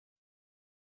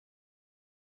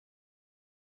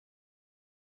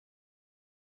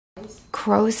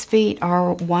Crow's feet are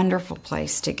a wonderful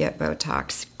place to get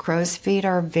Botox. Crow's feet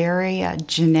are very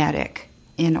genetic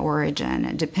in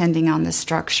origin, depending on the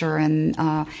structure and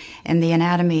the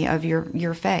anatomy of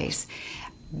your face.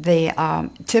 The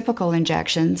typical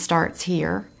injection starts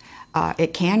here.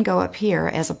 It can go up here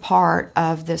as a part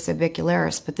of this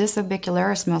orbicularis, but this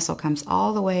orbicularis muscle comes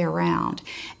all the way around.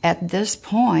 At this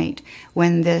point,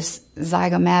 when this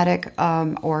zygomatic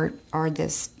or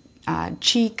this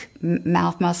cheek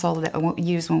mouth muscle that we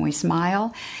use when we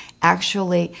smile,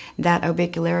 actually that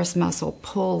orbicularis muscle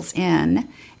pulls in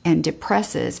and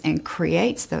depresses and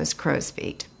creates those crow's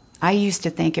feet. I used to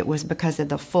think it was because of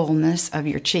the fullness of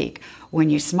your cheek.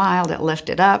 When you smiled, it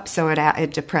lifted up, so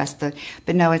it depressed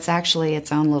but no, it's actually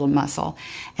its own little muscle.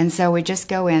 And so we just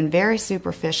go in very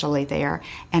superficially there,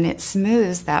 and it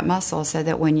smooths that muscle so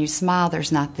that when you smile,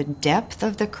 there's not the depth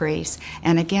of the crease.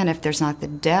 And again, if there's not the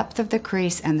depth of the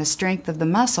crease and the strength of the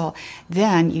muscle,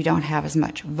 then you don't have as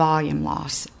much volume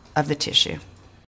loss of the tissue.